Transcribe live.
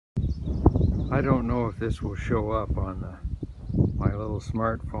I don't know if this will show up on my little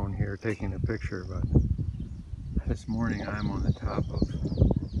smartphone here taking a picture, but this morning I'm on the top of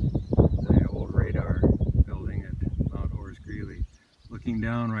the old radar building at Mount Horace, Greeley, looking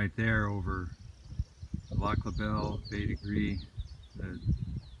down right there over Lac La Belle, Bay de Gris,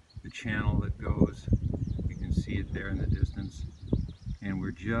 the channel that goes. You can see it there in the distance, and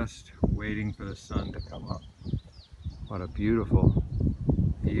we're just waiting for the sun to come up. What a beautiful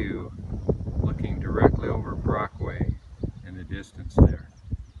view, looking directly over Brockway in the distance there.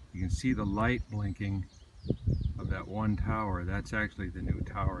 You can see the light blinking of that one tower. That's actually the new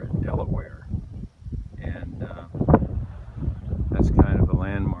tower in Delaware, and that's kind of the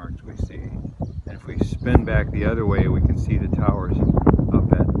landmarks we see. And if we spin back the other way, we can see the towers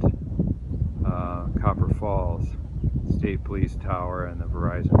up at Copper Falls, State Police Tower and the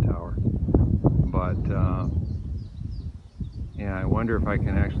Verizon Tower. But yeah, I wonder if I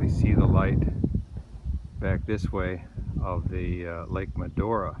can actually see the light back this way of the Lake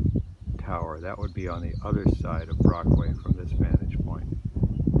Medora Tower. That would be on the other side of Brockway from this vantage point.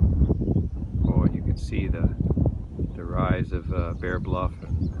 Oh, and you can see the rise of Bear Bluff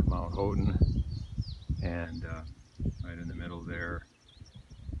and Mount Houghton, and right in the middle there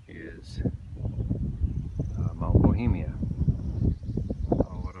is Mount Bohemia.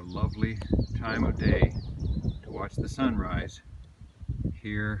 Oh, what a lovely time of day to watch the sunrise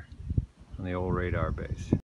here on the old radar base.